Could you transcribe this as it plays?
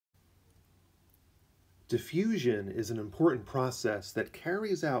Diffusion is an important process that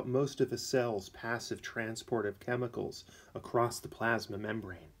carries out most of a cell's passive transport of chemicals across the plasma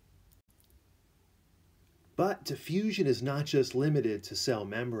membrane. But diffusion is not just limited to cell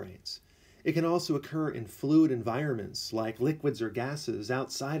membranes. It can also occur in fluid environments like liquids or gases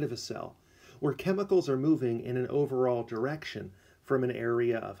outside of a cell, where chemicals are moving in an overall direction from an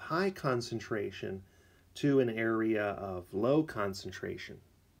area of high concentration to an area of low concentration.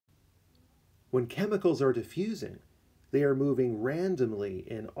 When chemicals are diffusing, they are moving randomly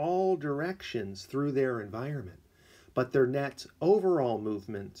in all directions through their environment, but their net overall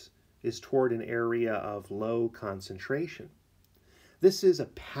movement is toward an area of low concentration. This is a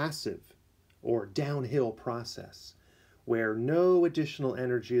passive or downhill process where no additional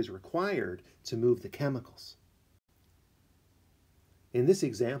energy is required to move the chemicals. In this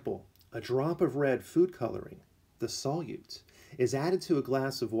example, a drop of red food coloring, the solute, is added to a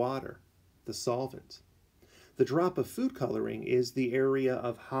glass of water, the solvent. The drop of food coloring is the area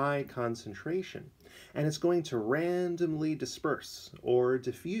of high concentration, and it's going to randomly disperse or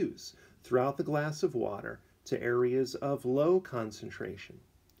diffuse throughout the glass of water to areas of low concentration.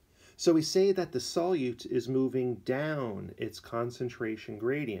 So we say that the solute is moving down its concentration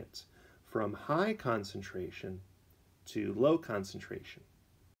gradient from high concentration to low concentration.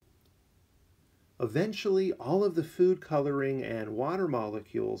 Eventually, all of the food coloring and water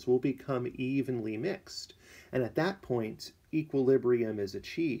molecules will become evenly mixed, and at that point, equilibrium is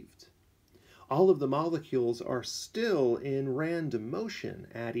achieved. All of the molecules are still in random motion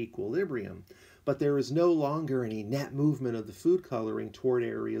at equilibrium, but there is no longer any net movement of the food coloring toward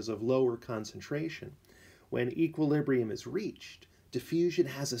areas of lower concentration. When equilibrium is reached, diffusion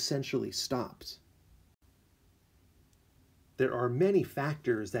has essentially stopped. There are many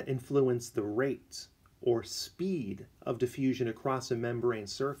factors that influence the rate or speed of diffusion across a membrane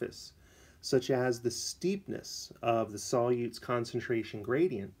surface, such as the steepness of the solute's concentration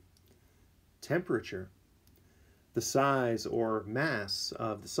gradient, temperature, the size or mass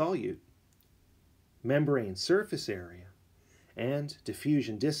of the solute, membrane surface area, and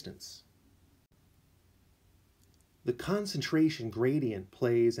diffusion distance. The concentration gradient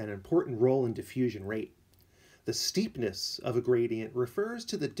plays an important role in diffusion rate. The steepness of a gradient refers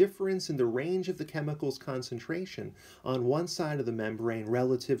to the difference in the range of the chemical's concentration on one side of the membrane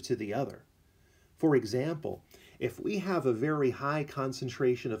relative to the other. For example, if we have a very high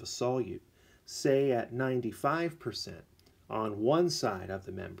concentration of a solute, say at 95% on one side of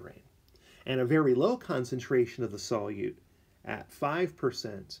the membrane, and a very low concentration of the solute at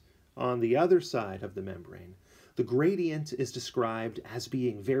 5% on the other side of the membrane, the gradient is described as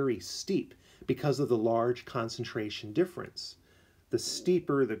being very steep because of the large concentration difference. The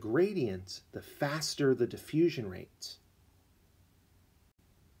steeper the gradient, the faster the diffusion rate.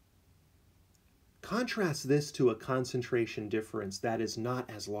 Contrast this to a concentration difference that is not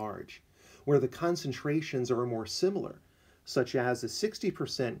as large, where the concentrations are more similar, such as a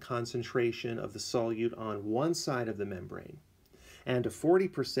 60% concentration of the solute on one side of the membrane and a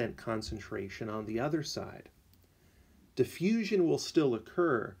 40% concentration on the other side. Diffusion will still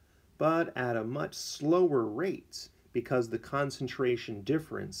occur, but at a much slower rate because the concentration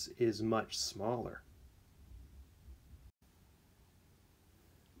difference is much smaller.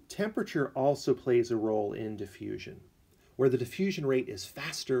 Temperature also plays a role in diffusion, where the diffusion rate is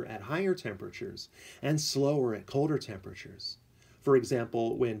faster at higher temperatures and slower at colder temperatures. For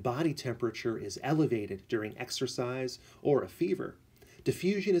example, when body temperature is elevated during exercise or a fever,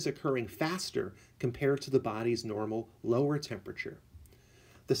 diffusion is occurring faster compared to the body's normal lower temperature.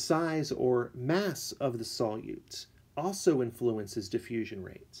 The size or mass of the solutes also influences diffusion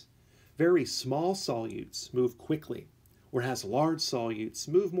rates. Very small solutes move quickly, whereas large solutes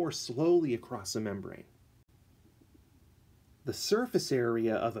move more slowly across a membrane. The surface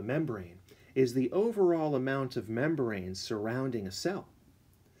area of a membrane is the overall amount of membrane surrounding a cell.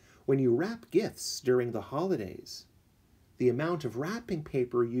 When you wrap gifts during the holidays, the amount of wrapping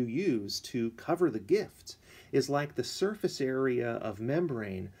paper you use to cover the gift is like the surface area of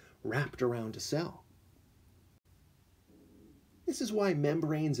membrane wrapped around a cell. This is why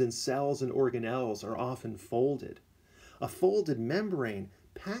membranes in cells and organelles are often folded. A folded membrane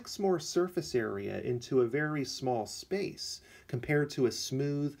packs more surface area into a very small space compared to a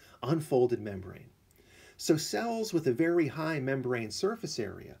smooth, unfolded membrane. So cells with a very high membrane surface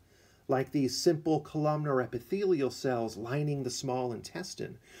area, like these simple columnar epithelial cells lining the small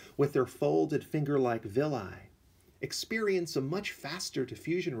intestine with their folded finger-like villi, experience a much faster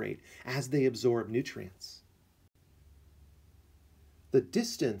diffusion rate as they absorb nutrients. The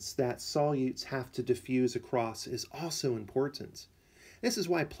distance that solutes have to diffuse across is also important. This is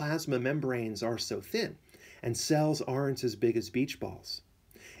why plasma membranes are so thin, and cells aren't as big as beach balls.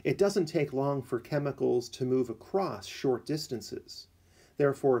 It doesn't take long for chemicals to move across short distances.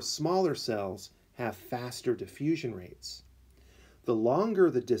 Therefore, smaller cells have faster diffusion rates. The longer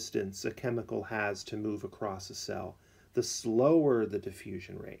the distance a chemical has to move across a cell, the slower the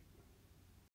diffusion rate.